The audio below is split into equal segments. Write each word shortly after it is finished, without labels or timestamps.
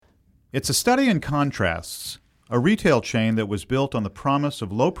It's a study in contrasts, a retail chain that was built on the promise of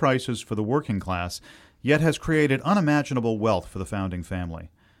low prices for the working class, yet has created unimaginable wealth for the founding family.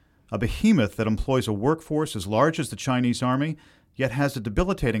 A behemoth that employs a workforce as large as the Chinese army, yet has a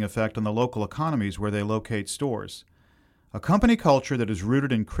debilitating effect on the local economies where they locate stores. A company culture that is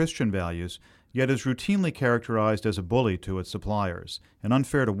rooted in Christian values, yet is routinely characterized as a bully to its suppliers and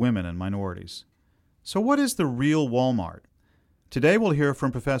unfair to women and minorities. So what is the real Wal-Mart? Today we'll hear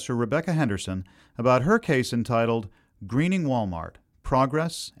from Professor Rebecca Henderson about her case entitled Greening Wal-Mart,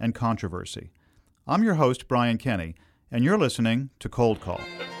 Progress and Controversy. I'm your host, Brian Kenny, and you're listening to Cold Call.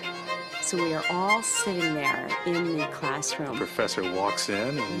 So we are all sitting there in the classroom. The professor walks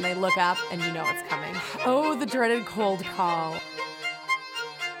in and they look up and you know it's coming. Oh, the dreaded cold call.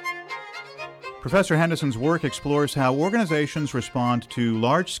 Professor Henderson's work explores how organizations respond to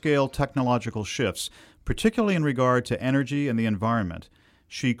large-scale technological shifts, particularly in regard to energy and the environment.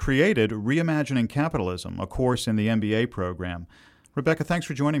 She created Reimagining Capitalism, a course in the MBA program. Rebecca, thanks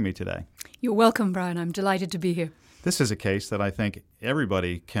for joining me today. You're welcome, Brian. I'm delighted to be here. This is a case that I think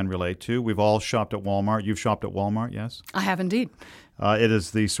everybody can relate to. We've all shopped at Wal-Mart. You've shopped at Wal-Mart, yes? I have indeed. It is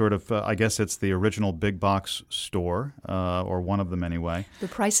the sort of, I guess it's the original big box store, or one of them anyway. The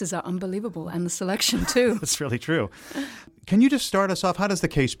prices are unbelievable, and the selection too. That's really true. Can you just start us off? How does the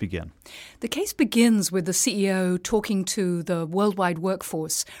case begin? The case begins with the CEO talking to the worldwide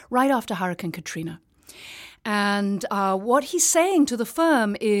workforce right after Hurricane Katrina. And what he's saying to the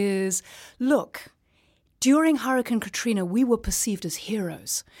firm is, look, during Hurricane Katrina, we were perceived as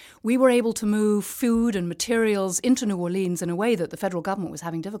heroes. We were able to move food and materials into New Orleans in a way that the federal government was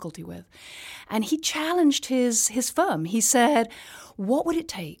having difficulty with. And he challenged his firm. He said, what would it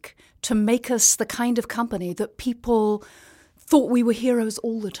take to make us the kind of company that people thought we were heroes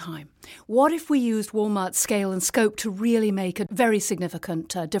all the time? What if we used Walmart's scale and scope to really make a very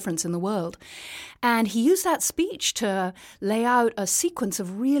significant difference in the world? And he used that speech to lay out a sequence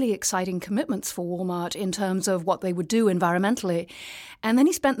of really exciting commitments for Walmart in terms of what they would do environmentally. And then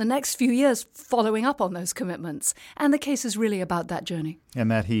he spent the next few years following up on those commitments. And the case is really about that journey. And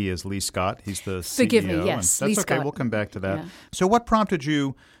that he is Lee Scott. He's the CEO. Forgive me, yes, That's Lee okay. Scott. We'll come back to that. Yeah. So what prompted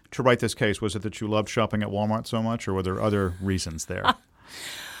you to write this case? Was it that you loved shopping at Walmart so much, or were there other reasons there?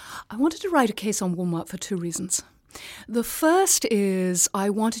 I wanted to write a case on Walmart for two reasons. The first is I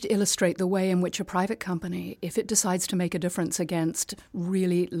wanted to illustrate the way in which a private company, if it decides to make a difference against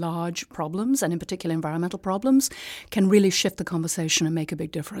really large problems, and in particular environmental problems, can really shift the conversation and make a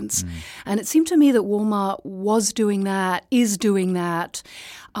big difference. And it seemed to me that Walmart was doing that, is doing that,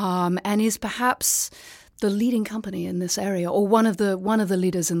 and is perhaps the leading company in this area, or one of the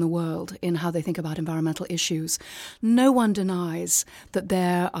leaders in the world in how they think about environmental issues. No one denies that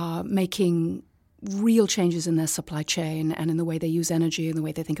they're making real changes in their supply chain and in the way they use energy and the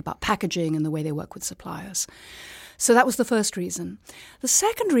way they think about packaging and the way they work with suppliers. So that was the first reason. The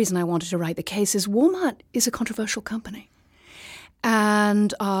second reason I wanted to write the case is Walmart is a controversial company.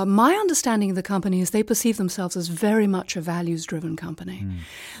 And my understanding of the company is they perceive themselves as very much a values-driven company,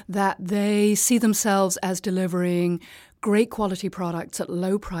 that they see themselves as delivering great quality products at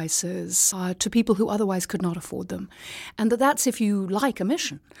low prices to people who otherwise could not afford them. And that's, if you like, a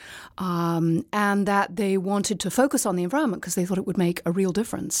mission. And that they wanted to focus on the environment because they thought it would make a real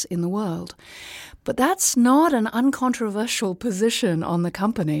difference in the world. But that's not an uncontroversial position on the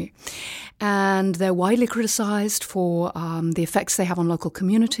company. And they're widely criticized for the effects they have on local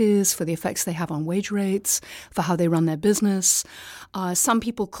communities, for the effects they have on wage rates, for how they run their business. Some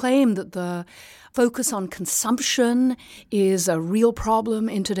people claim that the focus on consumption is a real problem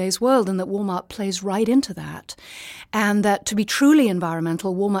in today's world and that Walmart plays right into that. And that to be truly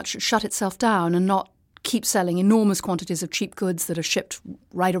environmental, Walmart should shut itself down and not keep selling enormous quantities of cheap goods that are shipped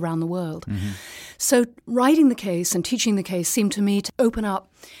right around the world. So writing the case and teaching the case seemed to me to open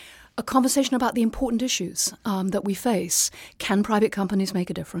up a conversation about the important issues that we face. Can private companies make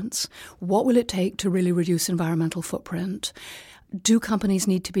a difference? What will it take to really reduce environmental footprint? Do companies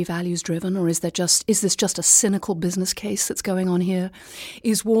need to be values-driven, or is this just a cynical business case that's going on here?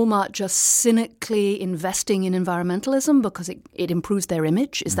 Is Walmart just cynically investing in environmentalism because it improves their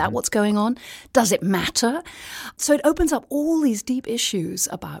image? Is that what's going on? Does it matter? So it opens up all these deep issues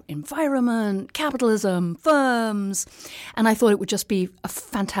about environment, capitalism, firms, and I thought it would just be a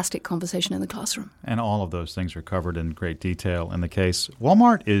fantastic conversation in the classroom. And all of those things are covered in great detail in the case.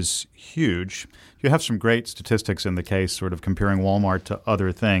 Walmart is huge. You have some great statistics in the case, sort of comparing Walmart to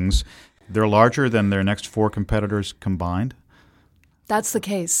other things. They're larger than their next four competitors combined. That's the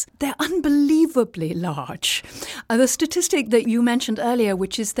case. They're unbelievably large. The statistic that you mentioned earlier,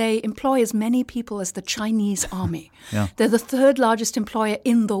 which is they employ as many people as the Chinese army. Yeah. They're the third largest employer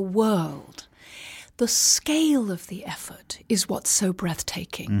in the world. The scale of the effort is what's so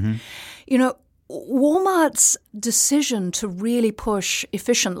breathtaking. Mm-hmm. You know, Walmart's decision to really push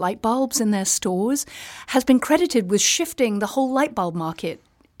efficient light bulbs in their stores has been credited with shifting the whole light bulb market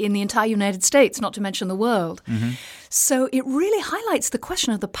in the entire United States, not to mention the world. Mm-hmm. So it really highlights the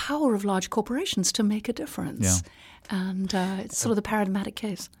question of the power of large corporations to make a difference. Yeah. And it's sort of the paradigmatic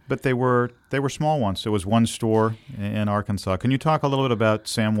case. But they were small ones. There was one store in Arkansas. Can you talk a little bit about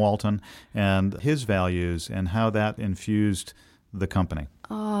Sam Walton and his values and how that infused the company?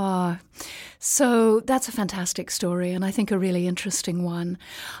 So that's a fantastic story, and I think a really interesting one.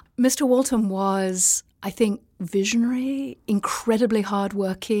 Mr. Walton was, I think, visionary, incredibly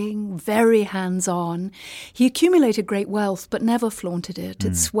hardworking, very hands-on. He accumulated great wealth, but never flaunted it.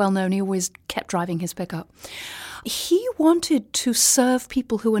 It's well known. He always kept driving his pickup. He wanted to serve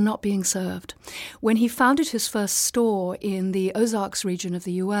people who were not being served. When he founded his first store in the Ozarks region of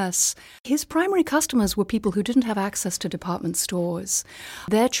the U.S., his primary customers were people who didn't have access to department stores.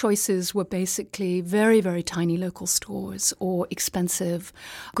 Their choices were basically very, very tiny local stores or expensive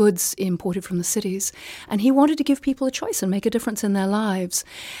goods imported from the cities. And he wanted to give people a choice and make a difference in their lives.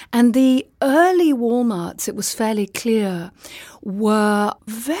 And the early Walmarts, it was fairly clear, were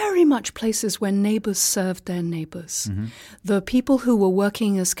very much places where neighbors served their neighbors. Mm-hmm. The people who were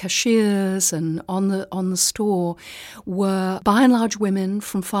working as cashiers and on the store were by and large women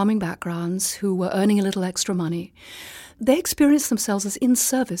from farming backgrounds who were earning a little extra money. They experienced themselves as in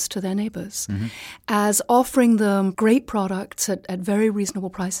service to their neighbors, as offering them great products at very reasonable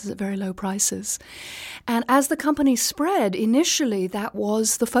prices, at very low prices. And as the company spread, initially that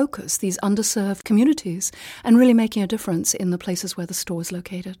was the focus, these underserved communities, and really making a difference in the places where the store is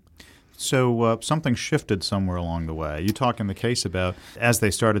located. So something shifted somewhere along the way. You talk in the case about as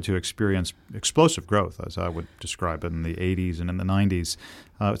they started to experience explosive growth, as I would describe it, in the 80s and in the 90s.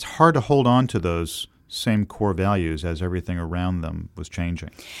 It's hard to hold on to those same core values as everything around them was changing.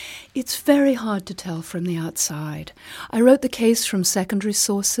 It's very hard to tell from the outside. I wrote the case from secondary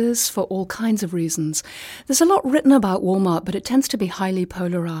sources for all kinds of reasons. There's a lot written about Walmart, but it tends to be highly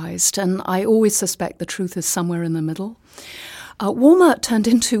polarized, and I always suspect the truth is somewhere in the middle. Walmart turned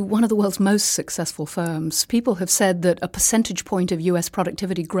into one of the world's most successful firms. People have said that a percentage point of U.S.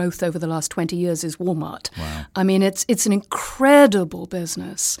 productivity growth over the last 20 years is Walmart. Wow. I mean, it's an incredible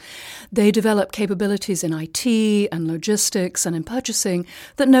business. They develop capabilities in IT and logistics and in purchasing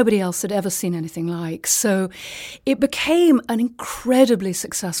that nobody else had ever seen anything like. So it became an incredibly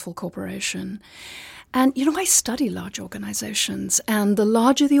successful corporation. And, you know, I study large organizations, and the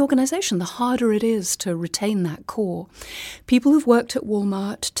larger the organization, the harder it is to retain that core. People who've worked at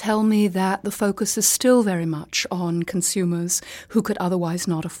Walmart tell me that the focus is still very much on consumers who could otherwise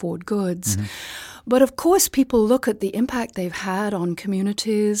not afford goods. Mm-hmm. But of course, people look at the impact they've had on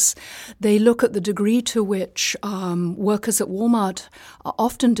communities. They look at the degree to which workers at Walmart are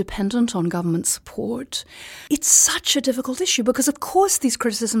often dependent on government support. It's such a difficult issue because, of course, these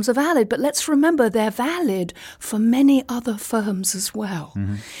criticisms are valid, but let's remember they're valid for many other firms as well.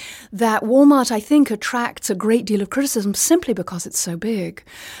 Mm-hmm. That Walmart, I think, attracts a great deal of criticism simply because it's so big.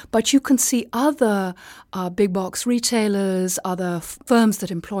 But you can see other big box retailers, other firms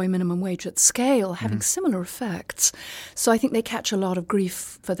that employ minimum wage at scale having similar effects. So I think they catch a lot of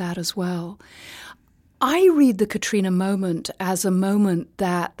grief for that as well. I read the Katrina moment as a moment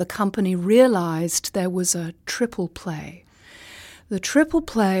that the company realized there was a triple play. The triple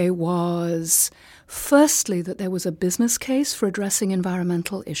play was, firstly, that there was a business case for addressing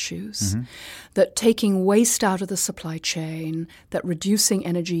environmental issues, that taking waste out of the supply chain, that reducing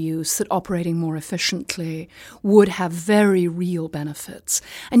energy use, that operating more efficiently would have very real benefits.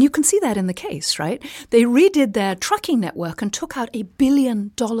 And you can see that in the case, right? They redid their trucking network and took out $1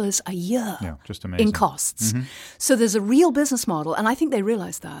 billion a year just amazing. In costs. So there's a real business model, and I think they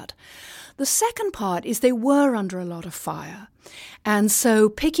realized that. The second part is they were under a lot of fire. And so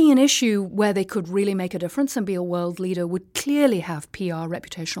picking an issue where they could really make a difference and be a world leader would clearly have PR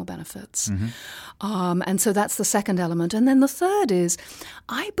reputational benefits. And so that's the second element. And then the third is,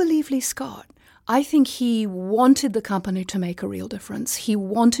 I believe Lee Scott. I think he wanted the company to make a real difference. He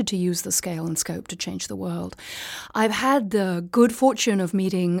wanted to use the scale and scope to change the world. I've had the good fortune of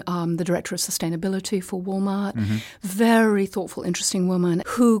meeting the director of sustainability for Walmart, very thoughtful, interesting woman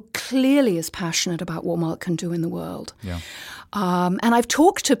who clearly is passionate about what Walmart can do in the world. Yeah. And I've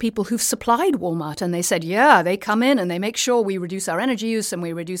talked to people who've supplied Walmart, and they said, yeah, they come in and they make sure we reduce our energy use and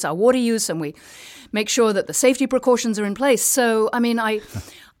we reduce our water use and we make sure that the safety precautions are in place. So, I mean,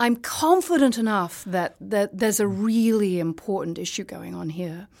 I'm confident enough that there's a really important issue going on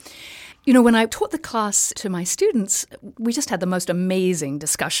here. You know, when I taught the class to my students, we just had the most amazing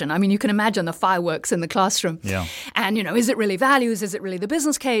discussion. I mean, you can imagine the fireworks in the classroom. Yeah. And, you know, is it really values? Is it really the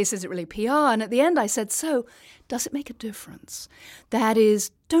business case? Is it really PR? And at the end I said, so does it make a difference? That is,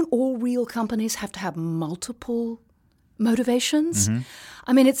 don't all real companies have to have multiple motivations?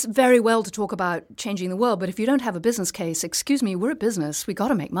 I mean, it's very well to talk about changing the world, but if you don't have a business case, excuse me, we're a business. We got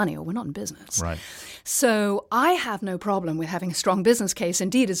to make money or we're not in business. Right. So I have no problem with having a strong business case.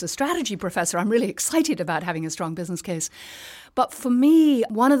 Indeed, as a strategy professor, I'm really excited about having a strong business case. But for me,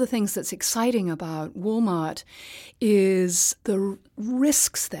 one of the things that's exciting about Walmart is the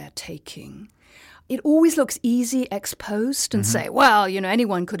risks they're taking. It always looks easy ex post and say, well, you know,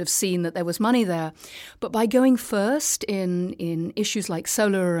 anyone could have seen that there was money there. But by going first in issues like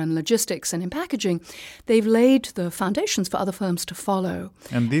solar and logistics and in packaging, they've laid the foundations for other firms to follow.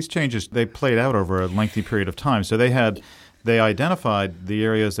 And these changes, they played out over a lengthy period of time. So they identified the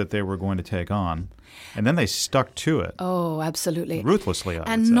areas that they were going to take on, and then they stuck to it. Oh, absolutely. Ruthlessly, I would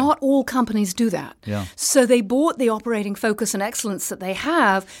And say. not all companies do that. Yeah. So they brought the operating focus and excellence that they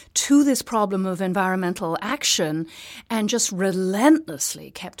have to this problem of environmental action and just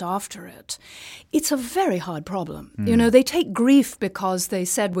relentlessly kept after it. It's a very hard problem. You know, they take grief because they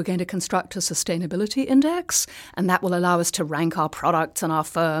said we're going to construct a sustainability index, and that will allow us to rank our products and our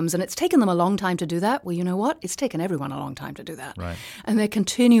firms. And it's taken them a long time to do that. Well, you know what? It's taken everyone a long time to do that. Right. And they're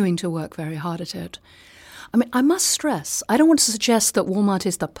continuing to work very hard at it. I mean, I must stress, I don't want to suggest that Walmart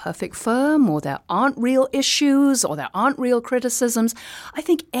is the perfect firm or there aren't real issues or there aren't real criticisms. I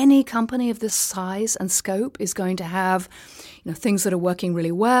think any company of this size and scope is going to have, you know, things that are working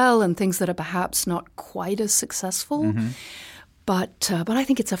really well and things that are perhaps not quite as successful. But I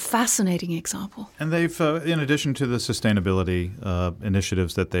think it's a fascinating example. And they've, in addition to the sustainability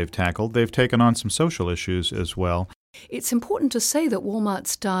initiatives that they've tackled, they've taken on some social issues as well. It's important to say that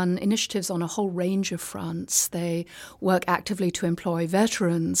Walmart's done initiatives on a whole range of fronts. They work actively to employ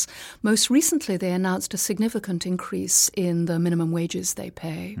veterans. Most recently, they announced a significant increase in the minimum wages they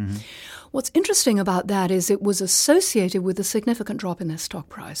pay. What's interesting about that is it was associated with a significant drop in their stock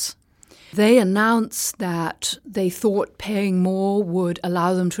price. They announced that they thought paying more would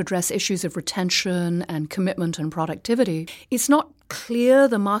allow them to address issues of retention and commitment and productivity. It's not clear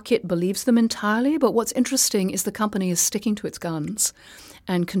the market believes them entirely, but what's interesting is the company is sticking to its guns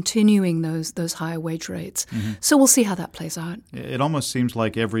and continuing those higher wage rates. So we'll see how that plays out. It almost seems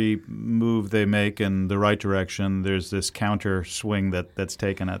like every move they make in the right direction, there's this counter swing that's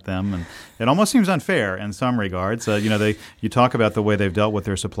taken at them, and it almost seems unfair in some regards. You talk about the way they've dealt with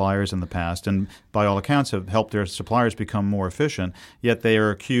their suppliers in the past, and by all accounts have helped their suppliers become more efficient. Yet they are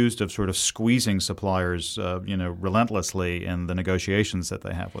accused of sort of squeezing suppliers, relentlessly in the negotiations that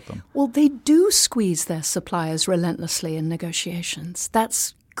they have with them. Well, they do squeeze their suppliers relentlessly in negotiations. That's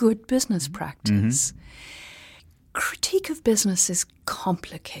good business practice. Critique of business is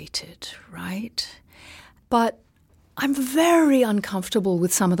complicated, right? But I'm very uncomfortable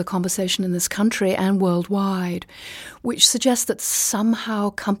with some of the conversation in this country and worldwide, which suggests that somehow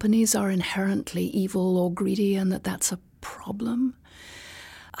companies are inherently evil or greedy and that that's a problem.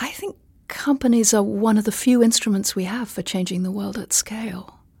 I think companies are one of the few instruments we have for changing the world at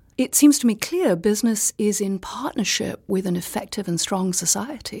scale. It seems to me clear business is in partnership with an effective and strong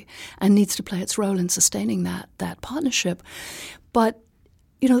society and needs to play its role in sustaining that partnership. But,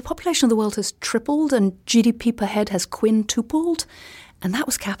 the population of the world has tripled and GDP per head has quintupled. And that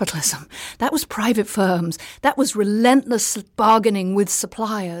was capitalism. That was private firms. That was relentless bargaining with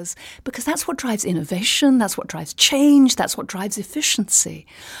suppliers, because that's what drives innovation. That's what drives change. That's what drives efficiency.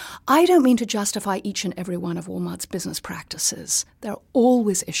 I don't mean to justify each and every one of Walmart's business practices. There are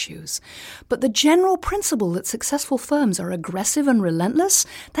always issues. But the general principle that successful firms are aggressive and relentless,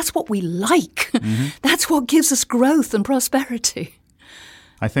 that's what we like. That's what gives us growth and prosperity.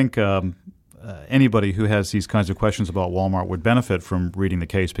 I think anybody who has these kinds of questions about Walmart would benefit from reading the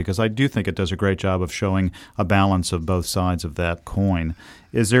case, because I do think it does a great job of showing a balance of both sides of that coin.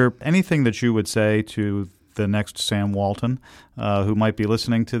 Is there anything that you would say to the next Sam Walton who might be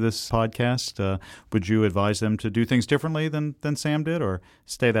listening to this podcast? Would you advise them to do things differently than Sam did, or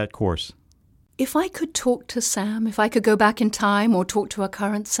stay that course? if I could talk to Sam, if I could go back in time or talk to a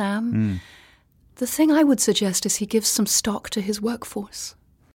current Sam, the thing I would suggest is he gives some stock to his workforce.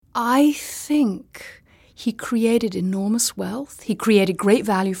 I think he created enormous wealth. He created great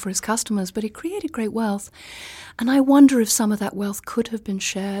value for his customers, but he created great wealth. And I wonder if some of that wealth could have been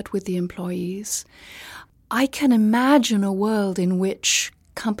shared with the employees. I can imagine a world in which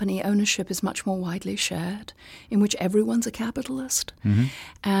company ownership is much more widely shared, in which everyone's a capitalist.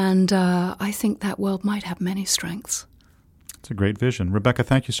 And I think that world might have many strengths. It's a great vision. Rebecca,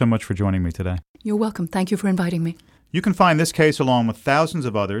 thank you so much for joining me today. You're welcome. Thank you for inviting me. You can find this case along with thousands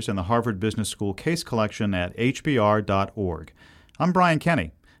of others in the Harvard Business School case collection at hbr.org. I'm Brian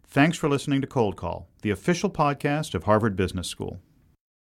Kenny. Thanks for listening to Cold Call, the official podcast of Harvard Business School.